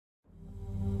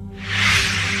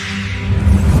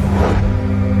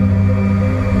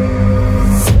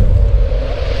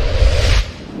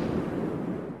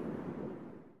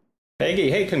Peggy,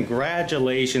 hey,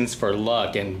 congratulations for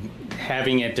Luck and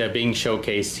having it being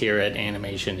showcased here at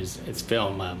Animation is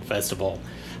Film Festival.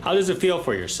 How does it feel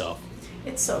for yourself?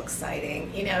 It's so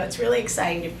exciting. You know, it's really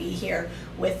exciting to be here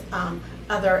with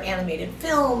other animated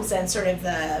films and sort of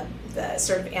the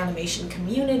sort of animation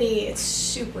community. It's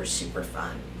super, super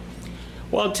fun.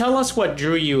 Well, tell us what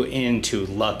drew you into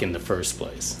Luck in the first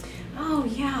place. Oh,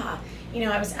 yeah. You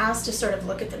know, I was asked to sort of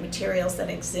look at the materials that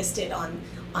existed on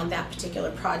that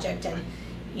particular project, and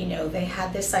you know, they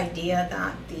had this idea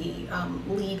that the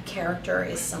lead character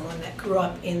is someone that grew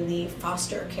up in the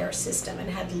foster care system and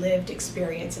had lived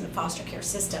experience in the foster care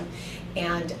system.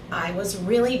 And I was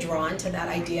really drawn to that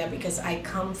idea because I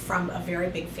come from a very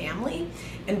big family,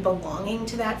 and belonging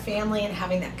to that family and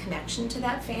having that connection to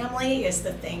that family is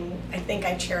the thing I think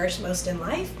I cherish most in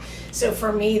life. So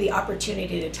for me, the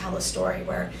opportunity to tell a story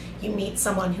where you meet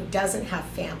someone who doesn't have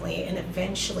family and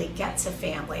eventually gets a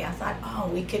family, I thought, oh,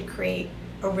 we could create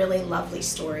a really lovely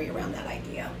story around that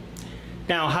idea.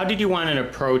 Now, how did you want to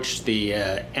approach the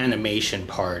animation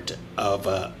part of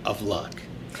Luck?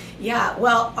 Yeah,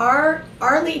 well, our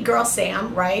lead girl,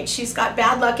 Sam, right, she's got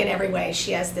bad luck in every way.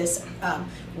 She has this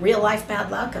real life bad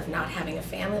luck of not having a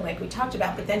family like we talked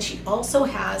about, but then she also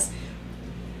has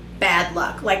bad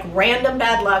luck, like random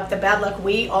bad luck, the bad luck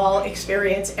we all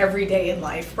experience every day in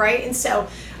life, right? And so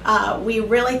we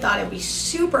really thought it'd be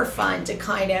super fun to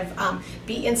kind of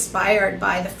be inspired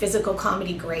by the physical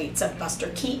comedy greats of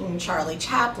Buster Keaton, Charlie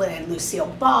Chaplin, Lucille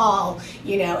Ball,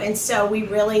 you know. And so we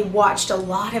really watched a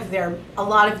lot of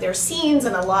their scenes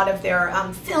and a lot of their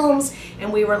films,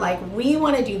 and we were like, we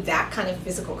want to do that kind of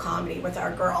physical comedy with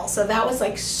our girl. So that was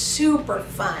like super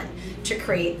fun to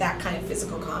create that kind of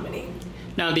physical comedy.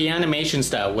 Now, the animation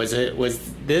style, was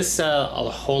this a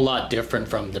whole lot different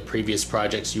from the previous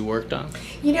projects you worked on?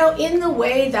 You know, in the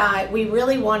way that we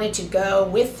really wanted to go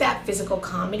with that physical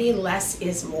comedy, less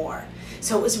is more.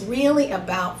 So it was really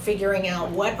about figuring out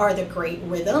what are the great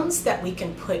rhythms that we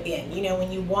can put in. You know,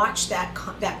 when you watch that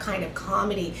kind of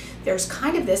comedy, there's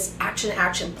kind of this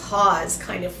action, pause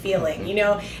kind of feeling, you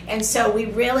know? And so we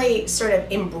really sort of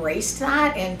embraced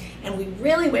that, and we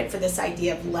really went for this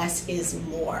idea of less is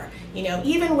more. You know,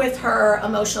 even with her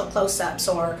emotional close-ups,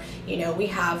 or, you know, we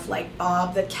have like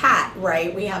Bob the cat,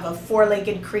 right? We have a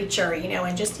four-legged creature, you know,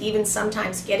 and just even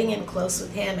sometimes getting in close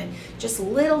with him and just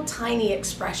little tiny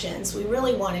expressions. We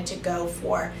really wanted to go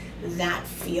for that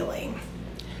feeling.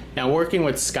 Now, working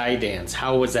with Skydance,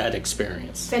 how was that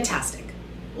experience? Fantastic.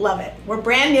 Love it. We're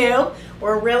brand new.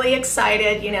 We're really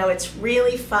excited. You know, it's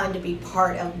really fun to be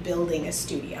part of building a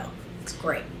studio. It's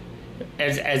great.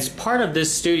 As part of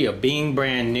this studio, being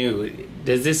brand new,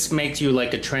 does this make you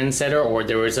like a trendsetter, or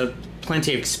there was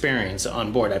plenty of experience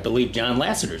on board? I believe John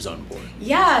Lasseter's on board.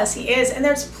 Yes, he is, and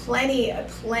there's plenty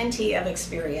of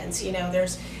experience. You know,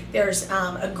 there's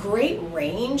a great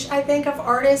range, I think, of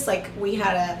artists. Like, we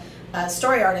had a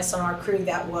story artist on our crew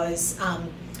that was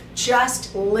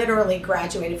just literally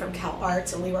graduated from Cal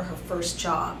Arts, and we were her first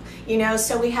job. You know,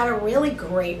 so we had a really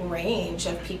great range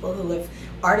of people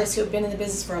artists who have been in the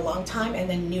business for a long time, and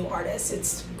then new artists.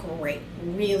 It's great,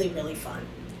 really, really fun.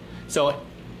 So,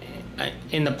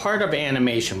 in the part of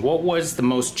animation, what was the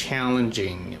most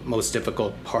challenging, most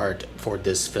difficult part for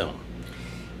this film?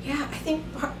 Yeah, I think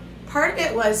part of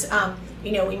it was,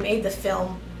 you know, we made the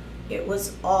film, it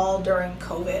was all during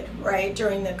COVID, right?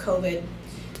 During the COVID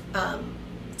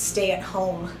stay at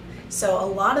home. So a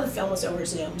lot of the film was over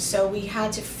Zoom. So we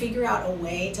had to figure out a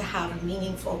way to have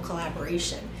meaningful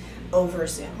collaboration over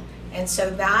Zoom. And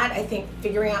so that, I think,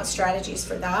 figuring out strategies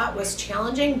for that was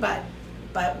challenging, but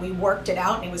we worked it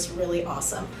out, and it was really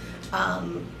awesome.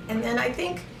 And then I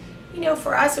think, you know,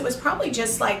 for us, it was probably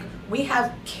just like, we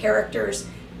have characters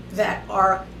that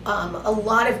are a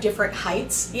lot of different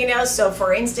heights, you know. So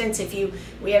for instance,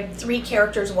 we have 3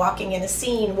 characters walking in a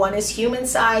scene. One is human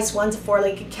size, one's a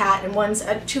four-legged cat, and one's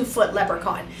a 2-foot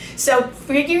leprechaun. So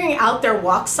figuring out their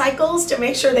walk cycles to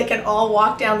make sure they can all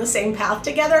walk down the same path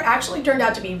together actually turned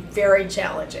out to be very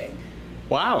challenging.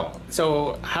 Wow.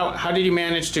 So how did you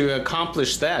manage to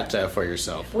accomplish that for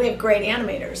yourself? We have great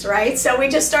animators, right? So we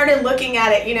just started looking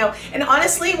at it, you know, and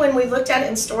honestly, when we looked at it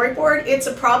in storyboard, it's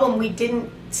a problem we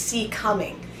didn't see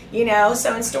coming, you know.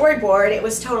 So in storyboard, it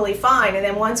was totally fine. And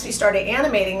then once we started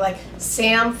animating, like,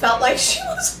 Sam felt like she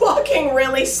was walking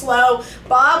really slow.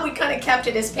 Bob, we kind of kept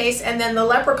at his pace. And then the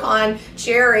leprechaun,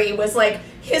 Jerry, was like,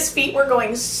 his feet were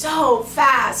going so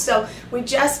fast. So we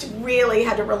just really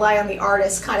had to rely on the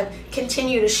artists, kind of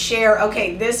continue to share,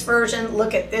 okay, this version,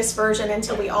 look at this version,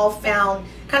 until we all found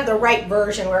kind of the right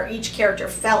version where each character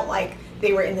felt like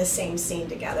they were in the same scene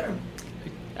together.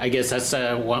 I guess that's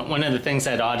one of the things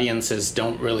that audiences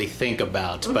don't really think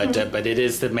about, but it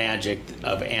is the magic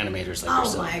of animators like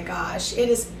yourself. Oh my gosh, it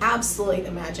is absolutely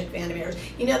the magic of animators.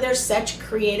 You know, they're such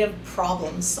creative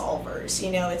problem solvers.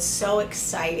 You know, it's so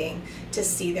exciting to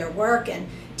see their work and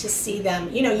to see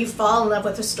them, you know, you fall in love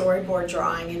with a storyboard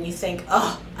drawing and you think,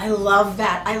 oh, I love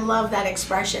that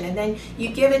expression. And then you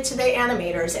give it to the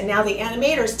animators, and now the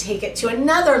animators take it to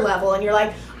another level, and you're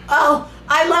like, oh,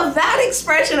 I love that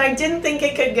expression. I didn't think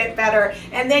it could get better.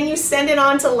 And then you send it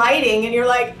on to lighting and you're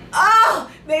like,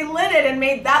 oh, they lit it and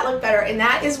made that look better. And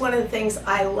that is one of the things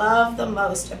I love the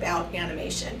most about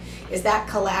animation, is that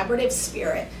collaborative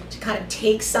spirit to kind of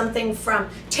take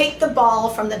the ball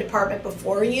from the department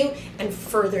before you and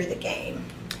further the game.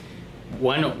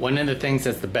 One of the things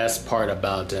that's the best part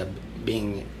about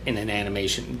being in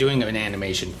doing an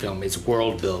animation film is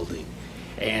world building.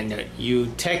 And you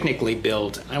technically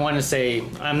build, I want to say,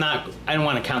 I don't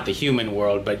want to count the human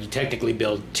world, but you technically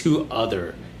build 2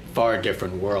 other far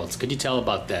different worlds. Could you tell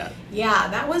about that? Yeah,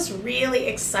 that was really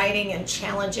exciting and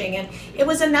challenging. And it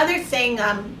was another thing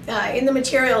in the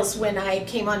materials when I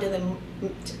came onto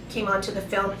the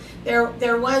film,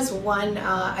 there was one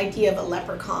idea of a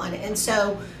leprechaun. And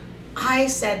so I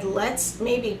said, let's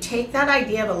maybe take that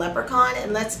idea of a leprechaun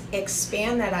and let's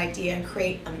expand that idea and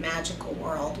create a magical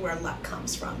world where luck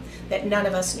comes from that none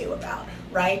of us knew about,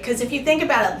 right? Because if you think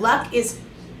about it, luck is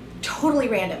totally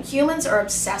random. Humans are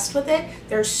obsessed with it.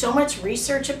 There's so much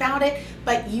research about it,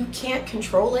 but you can't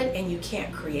control it and you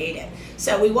can't create it.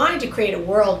 So we wanted to create a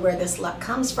world where this luck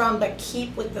comes from, but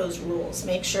keep with those rules.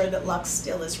 Make sure that luck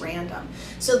still is random.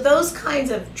 So those kinds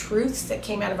of truths that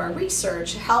came out of our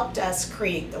research helped us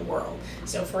create the world.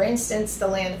 So for instance, the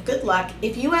land of good luck,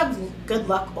 if you have good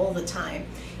luck all the time,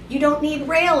 you don't need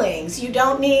railings, you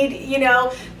don't need, you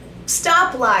know,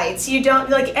 stoplights, you don't,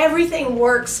 like, everything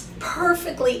works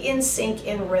perfectly in sync,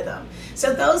 in rhythm.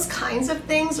 So those kinds of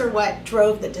things are what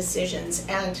drove the decisions.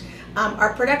 And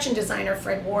our production designer,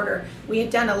 Fred Warder, we had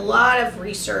done a lot of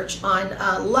research on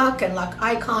luck and luck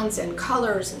icons and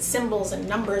colors and symbols and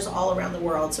numbers all around the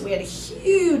world. So we had a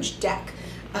huge deck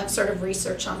of sort of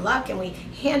research on luck, and we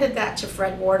handed that to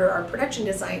Fred Warder, our production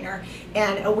designer.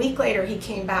 And a week later he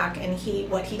came back, and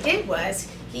what he did was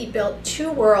he built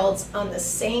 2 worlds on the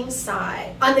same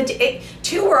side,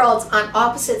 2 worlds on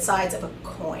opposite sides of a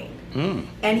coin.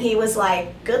 And he was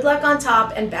like, good luck on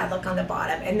top and bad luck on the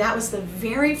bottom. And that was the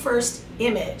very first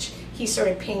image he sort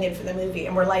of painted for the movie.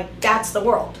 And we're like, that's the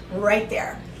world right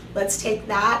there. Let's take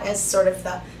that as sort of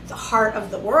the heart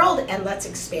of the world, and let's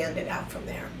expand it out from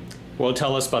there. Well,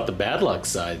 tell us about the bad luck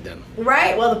side then.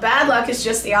 Right, well, the bad luck is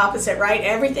just the opposite, right?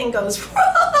 Everything goes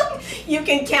wrong. You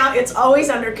can count, it's always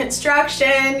under construction,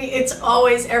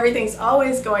 everything's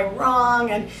always going wrong,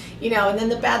 and, you know, and then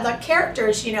the bad luck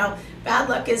characters, you know, bad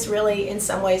luck is really, in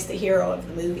some ways, the hero of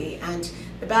the movie. And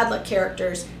the bad luck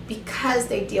characters, because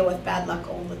they deal with bad luck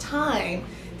all the time,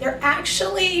 they're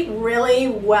actually really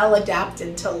well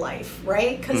adapted to life,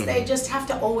 right? Because they just have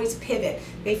to always pivot.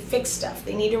 They fix stuff.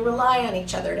 They need to rely on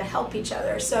each other to help each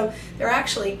other. So they're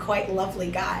actually quite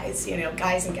lovely guys, you know,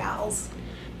 guys and gals.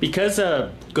 Because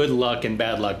of good luck and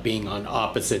bad luck being on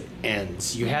opposite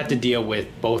ends, you had to deal with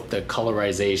both the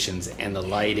colorizations and the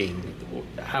lighting.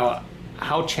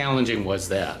 How challenging was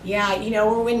that? Yeah, you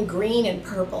know, we're in green and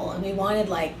purple, and we wanted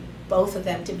like both of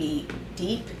them to be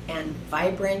deep and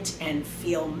vibrant and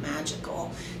feel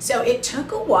magical. So it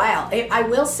took a while. I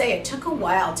will say it took a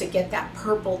while to get that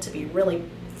purple to be really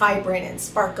vibrant and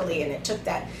sparkly, and it took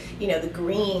that, you know, the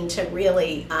green to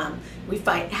really,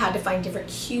 had to find different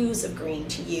hues of green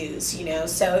to use, you know.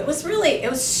 So it was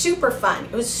super fun.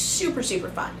 It was super, super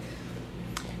fun.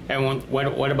 And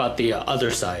what about the other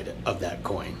side of that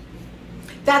coin?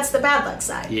 That's the bad luck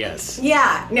side. Yes.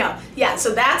 Yeah, no, yeah,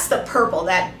 so that's the purple,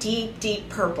 that deep, deep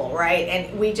purple, right?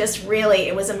 And we just really,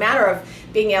 it was a matter of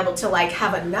being able to like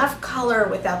have enough color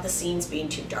without the scenes being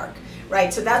too dark,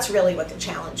 right? So that's really what the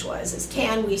challenge was, is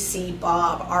can we see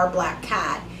Bob, our black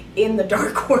cat, in the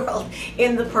dark world,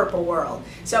 in the purple world?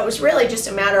 So it was really just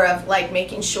a matter of like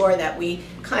making sure that we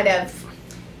kind of,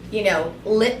 you know,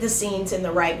 lit the scenes in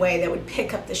the right way that would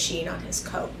pick up the sheen on his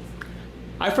coat.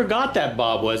 I forgot that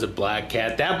Bob was a black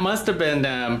cat. That must have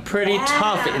been pretty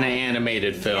tough in an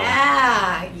animated film.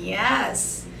 Yeah,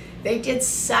 yes. They did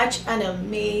such an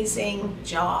amazing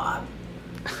job.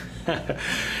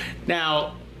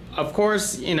 Now, of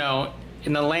course, you know,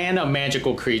 in the land of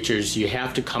magical creatures, you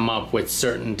have to come up with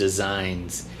certain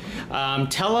designs.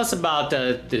 Tell us about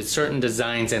the certain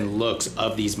designs and looks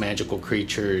of these magical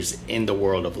creatures in the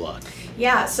world of luck.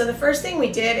 Yeah, so the first thing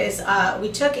we did is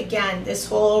we took, again, this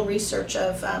whole research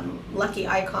of lucky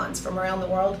icons from around the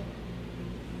world.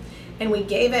 And we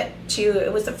gave it to,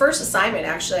 it was the first assignment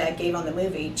actually I gave on the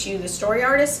movie, to the story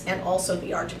artists and also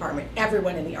the art department,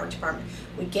 everyone in the art department.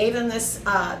 We gave them this,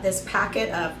 this packet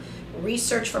of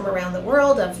research from around the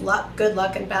world of luck, good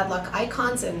luck and bad luck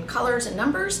icons and colors and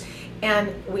numbers.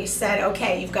 And we said,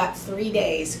 okay, you've got 3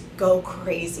 days, go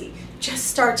crazy. Just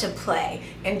start to play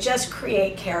and just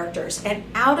create characters. And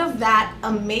out of that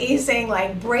amazing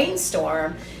like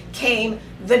brainstorm came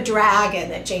the dragon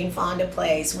that Jane Fonda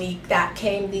plays. That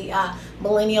came the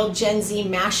millennial Gen Z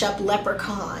mashup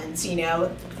leprechauns, you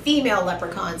know, female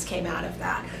leprechauns came out of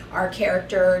that. Our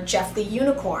character, Jeff the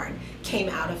Unicorn, came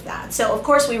out of that. So of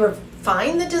course we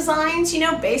refined the designs, you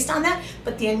know, based on that,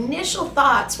 but the initial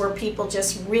thoughts were people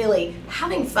just really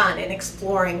having fun and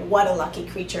exploring what a lucky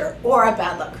creature or a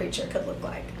bad luck creature could look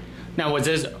like. Now, was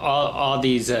this all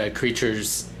these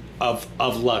creatures of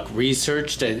luck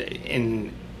researched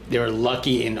in? They're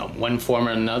lucky in one form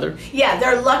or another? Yeah,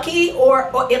 they're lucky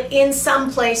or in some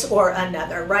place or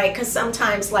another, right? Because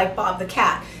sometimes, like Bob the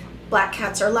cat, black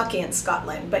cats are lucky in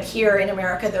Scotland, but here in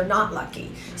America they're not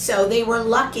lucky. So they were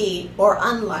lucky or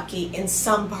unlucky in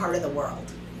some part of the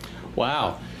world.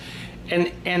 Wow.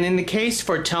 And in the case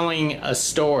for telling a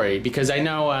story, because I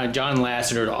know John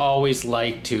Lasseter always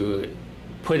liked to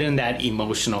put in that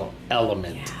emotional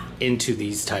element into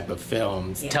these type of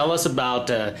films. Tell us about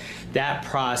that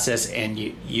process and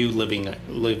you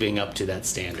living up to that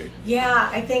standard.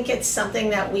 Yeah, I think it's something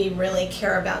that we really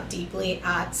care about deeply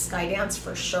at Skydance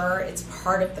for sure. It's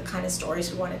part of the kind of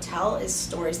stories we want to tell, is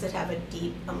stories that have a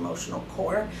deep emotional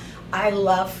core. I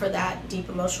love for that deep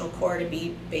emotional core to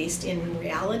be based in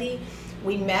reality.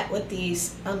 We met with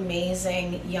these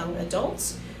amazing young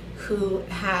adults who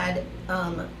had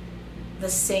the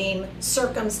same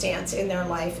circumstance in their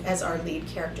life as our lead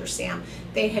character, Sam.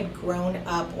 They had grown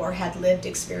up or had lived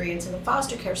experience in the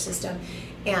foster care system,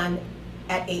 and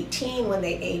at 18, when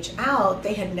they age out,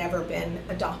 they had never been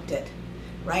adopted,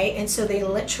 right? And so they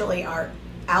literally are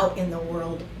out in the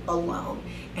world alone.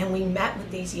 And we met with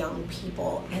these young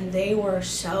people, and they were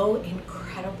so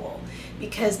incredible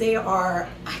because they are,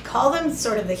 I call them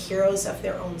sort of the heroes of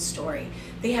their own story.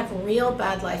 They have real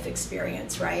bad life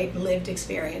experience, right? Lived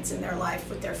experience in their life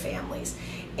with their families.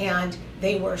 And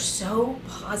they were so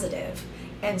positive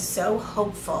and so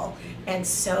hopeful and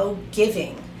so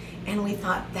giving. And we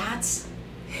thought, that's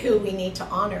who we need to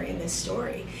honor in this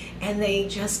story. And they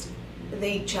just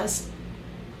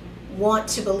want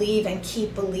to believe and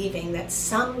keep believing that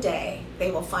someday they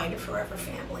will find a forever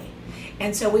family.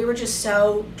 And so we were just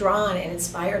so drawn and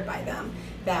inspired by them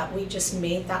that we just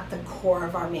made that the core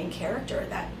of our main character,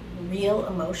 that real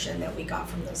emotion that we got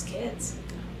from those kids.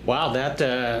 Wow,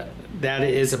 that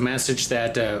is a message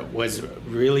that was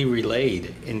really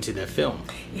relayed into the film.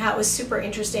 Yeah, it was super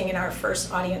interesting in our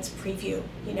first audience preview.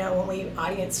 You know, when we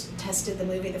audience tested the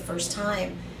movie the first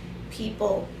time,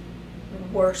 people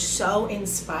were so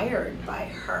inspired by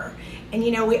her. And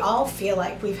you know, we all feel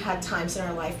like we've had times in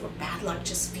our life where bad luck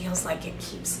just feels like it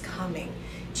keeps coming,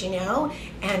 do you know?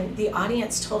 And the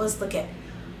audience told us, look,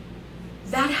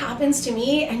 that happens to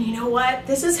me, and you know what?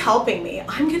 This is helping me.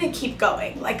 I'm gonna keep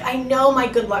going. Like, I know my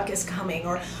good luck is coming,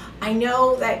 or I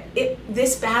know that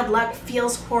this bad luck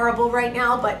feels horrible right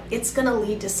now, but it's gonna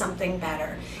lead to something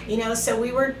better. You know, so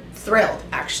we were thrilled,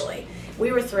 actually.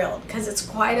 We were thrilled, because it's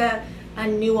quite a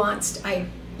nuanced,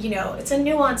 it's a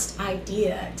nuanced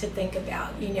idea to think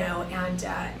about, you know, and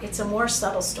it's a more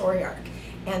subtle story arc,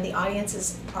 and the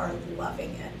audiences are loving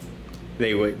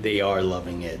it. They are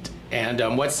loving it.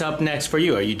 And what's up next for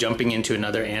you? Are you jumping into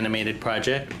another animated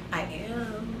project? I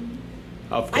am.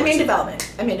 Of course. I'm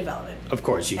in development. Of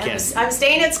course, you can. I'm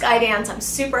staying at Skydance. I'm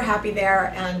super happy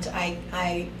there, and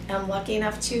I am lucky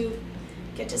enough to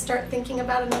get to start thinking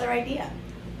about another idea.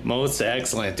 Most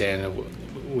excellent, and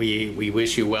we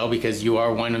wish you well, because you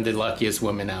are one of the luckiest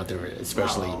women out there,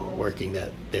 especially working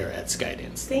there at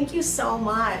Skydance. Thank you so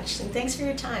much, and thanks for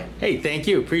your time. Hey, thank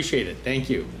you. Appreciate it. Thank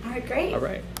you. All right, great. All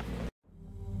right.